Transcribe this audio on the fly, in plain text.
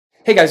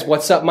Hey guys,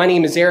 what's up? My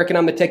name is Eric and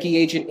I'm the Techy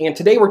Agent, and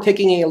today we're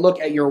taking a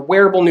look at your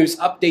wearable news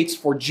updates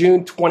for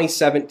June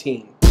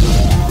 2017.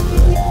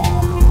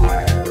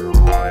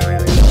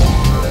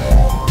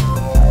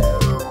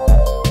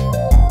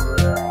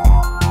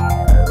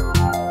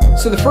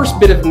 So the first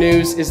bit of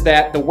news is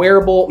that the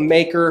wearable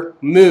maker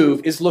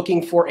MOOV is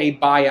looking for a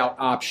buyout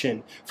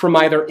option from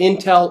either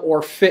Intel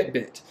or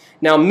Fitbit.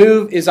 Now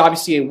MOOV is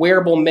obviously a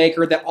wearable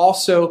maker that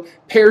also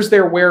pairs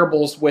their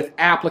wearables with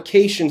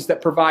applications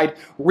that provide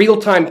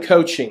real-time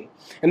coaching.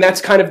 And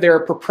that's kind of their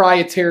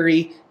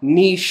proprietary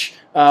niche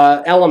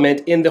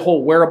element in the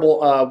whole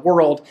wearable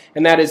world,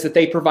 and that is that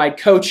they provide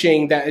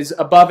coaching that is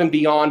above and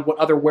beyond what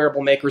other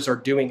wearable makers are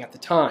doing at the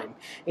time.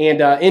 And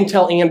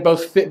Intel and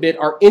both Fitbit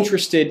are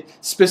interested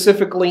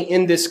specifically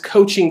in this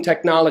coaching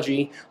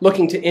technology,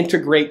 looking to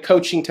integrate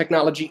coaching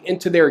technology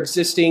into their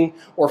existing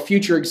or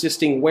future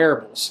existing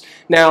wearables.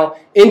 Now,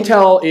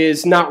 Intel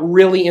is not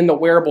really in the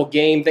wearable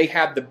game. They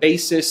had the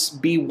Basis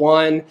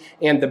B1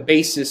 and the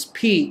Basis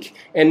Peak,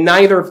 and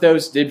neither of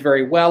those did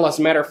very well. As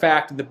a matter of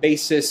fact, the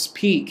Basis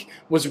Peak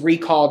was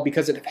recalled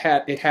because it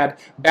had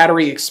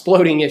battery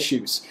exploding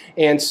issues.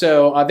 And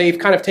so they've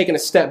kind of taken a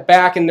step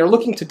back, and they're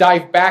looking to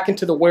dive back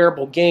into the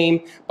wearable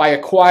game by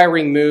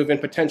acquiring MOOV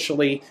and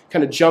potentially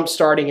kind of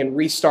jump-starting and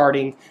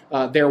restarting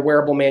their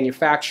wearable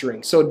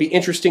manufacturing. So it'd be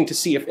interesting to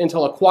see if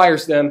Intel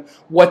acquires them,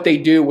 what they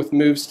do with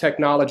MOOV's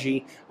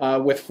technology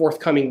with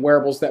forthcoming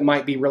wearables that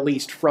might be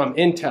released from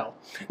Intel.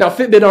 Now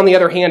Fitbit, on the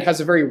other hand,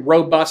 has a very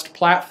robust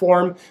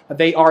platform.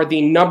 They are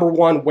the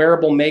 #1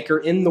 wearable maker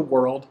in the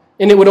world.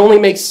 And it would only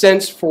make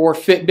sense for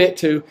Fitbit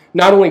to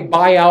not only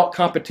buy out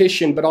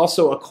competition, but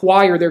also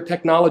acquire their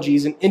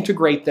technologies and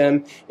integrate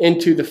them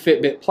into the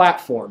Fitbit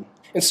platform.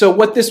 And so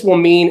what this will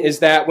mean is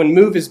that when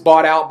MOOV is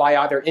bought out by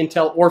either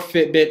Intel or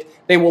Fitbit,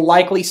 they will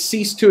likely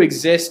cease to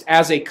exist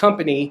as a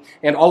company,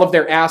 and all of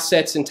their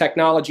assets and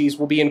technologies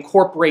will be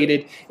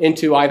incorporated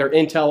into either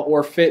Intel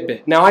or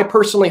Fitbit. Now, I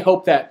personally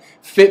hope that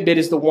Fitbit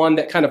is the one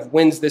that kind of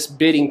wins this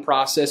bidding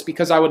process,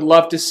 because I would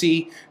love to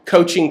see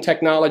coaching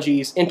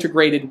technologies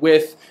integrated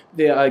with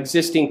the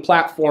existing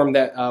platform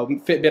that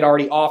Fitbit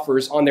already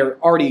offers on their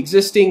already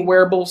existing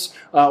wearables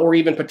or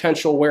even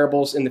potential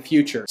wearables in the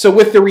future. So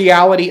with the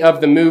reality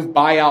of the MOOV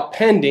buyout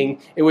pending,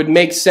 it would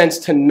make sense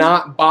to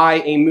not buy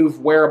a MOOV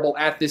wearable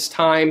at this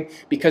time,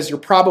 because you're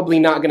probably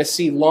not going to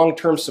see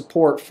long-term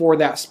support for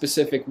that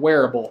specific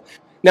wearable.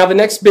 Now, the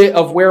next bit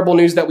of wearable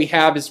news that we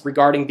have is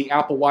regarding the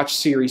Apple Watch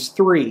Series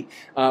 3.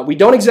 We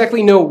don't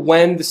exactly know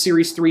when the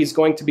Series 3 is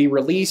going to be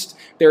released.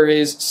 There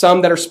is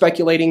some that are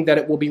speculating that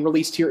it will be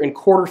released here in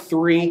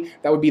Q3.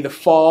 That would be the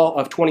fall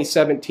of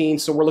 2017,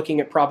 so we're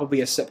looking at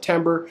probably a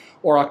September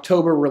or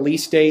October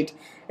release date.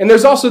 And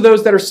there's also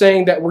those that are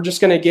saying that we're just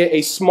going to get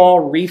a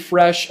small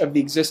refresh of the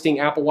existing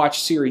Apple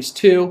Watch Series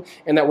 2,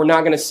 and that we're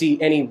not going to see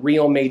any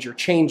real major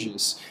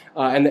changes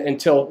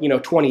until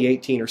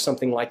 2018 or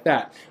something like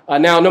that.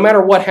 Now, no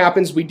matter what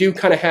happens, we do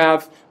kind of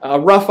have a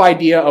rough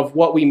idea of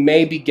what we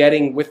may be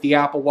getting with the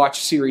Apple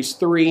Watch Series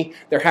 3.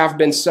 There have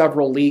been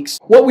several leaks.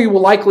 What we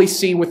will likely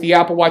see with the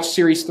Apple Watch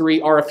Series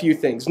 3 are a few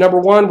things. Number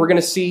one, we're going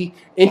to see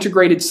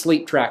integrated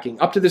sleep tracking.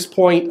 Up to this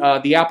point,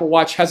 the Apple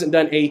Watch hasn't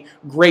done a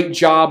great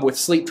job with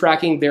sleep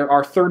tracking. There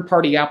are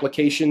third-party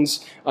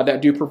applications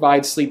that do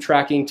provide sleep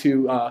tracking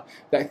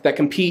that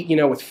compete,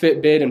 with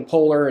Fitbit and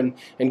Polar and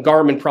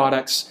Garmin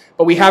products.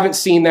 But we haven't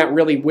seen that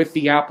really with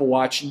the Apple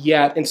Watch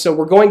yet, and so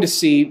we're going to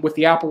see with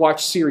the Apple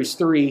Watch Series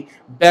 3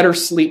 better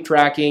sleep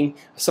tracking,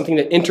 something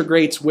that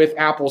integrates with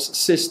Apple's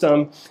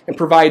system and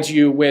provides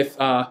you with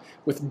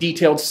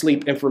detailed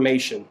sleep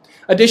information.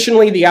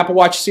 Additionally, the Apple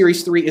Watch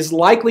Series 3 is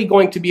likely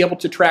going to be able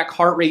to track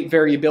heart rate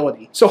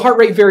variability. So heart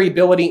rate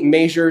variability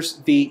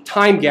measures the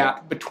time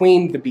gap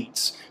between the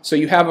beats. So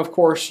you have, of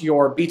course,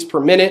 your beats per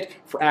minute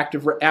for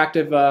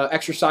active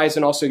exercise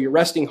and also your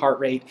resting heart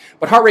rate.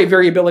 But heart rate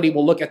variability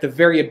will look at the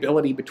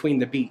variability between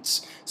the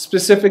beats,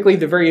 specifically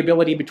the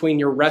variability between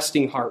your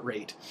resting heart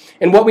rate.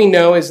 And what we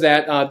know is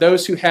that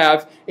those who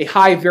have a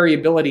high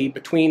variability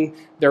between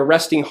their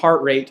resting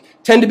heart rate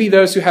tend to be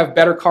those who have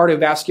better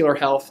cardiovascular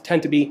health,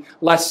 tend to be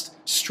less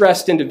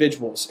stressed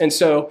individuals. And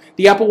so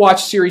the Apple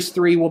Watch Series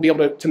 3 will be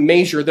able to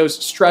measure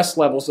those stress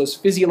levels, those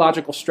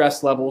physiological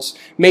stress levels,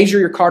 measure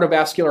your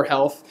cardiovascular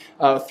health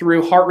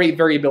through heart rate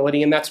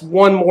variability, and that's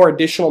one more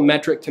additional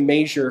metric to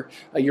measure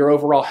your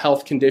overall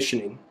health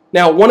conditioning.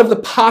 Now, one of the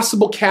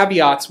possible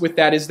caveats with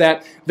that is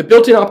that the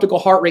built-in optical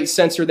heart rate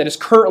sensor that is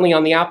currently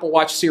on the Apple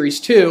Watch Series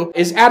 2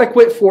 is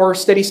adequate for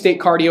steady-state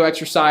cardio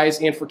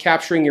exercise and for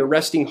capturing your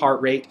resting heart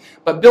rate,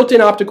 but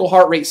built-in optical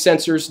heart rate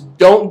sensors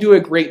don't do a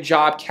great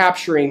job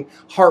capturing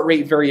heart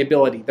rate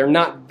variability. They're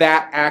not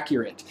that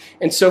accurate.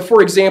 And so,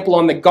 for example,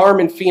 on the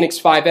Garmin Fenix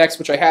 5X,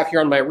 which I have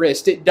here on my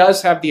wrist, it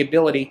does have the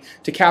ability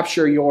to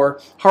capture your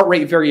heart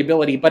rate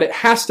variability, but it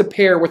has to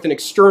pair with an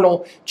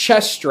external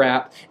chest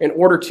strap in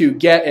order to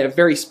get a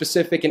very specific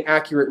specific and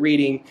accurate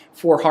reading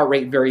for heart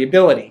rate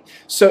variability.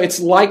 So it's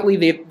likely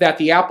that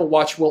the Apple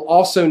Watch will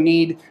also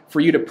need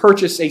for you to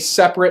purchase a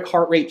separate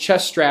heart rate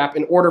chest strap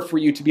in order for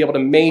you to be able to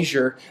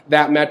measure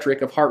that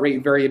metric of heart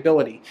rate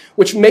variability,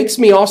 which makes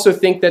me also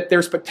think that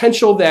there's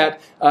potential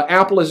that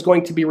Apple is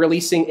going to be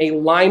releasing a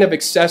line of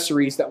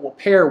accessories that will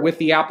pair with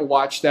the Apple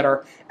Watch that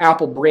are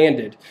Apple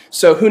branded.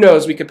 So who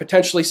knows, we could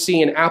potentially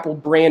see an Apple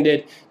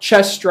branded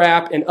chest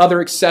strap and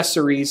other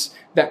accessories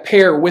that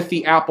pair with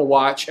the Apple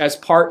Watch as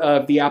part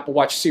of the Apple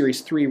Watch Series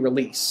 3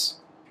 release.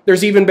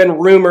 There's even been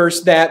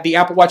rumors that the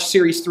Apple Watch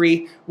Series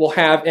 3 will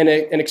have an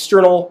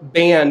external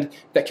band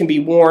that can be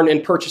worn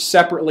and purchased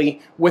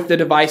separately with the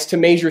device to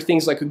measure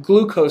things like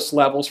glucose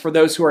levels for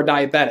those who are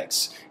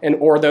diabetics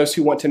or those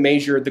who want to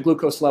measure the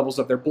glucose levels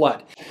of their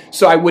blood.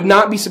 So I would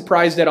not be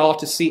surprised at all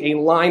to see a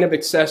line of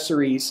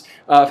accessories,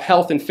 of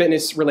health and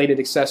fitness related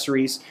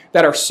accessories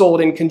that are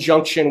sold in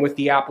conjunction with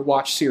the Apple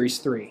Watch Series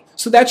 3.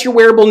 So that's your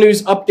wearable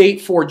news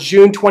update for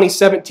June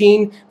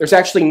 2017. There's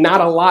actually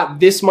not a lot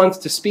this month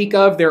to speak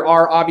of. There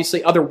are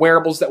obviously other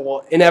wearables that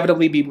will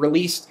inevitably be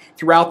released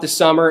throughout the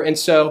summer, and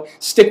so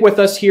stick with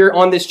us here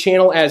on this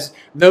channel as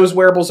those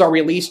wearables are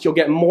released. You'll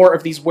get more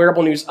of these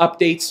wearable news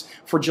updates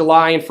for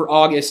July and for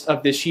August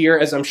of this year,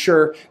 as I'm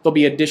sure there'll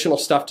be additional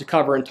stuff to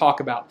cover and talk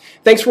about.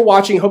 Thanks for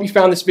watching. Hope you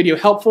found this video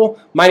helpful.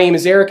 My name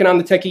is Eric and I'm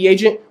the Techy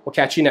Agent. We'll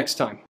catch you next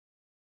time.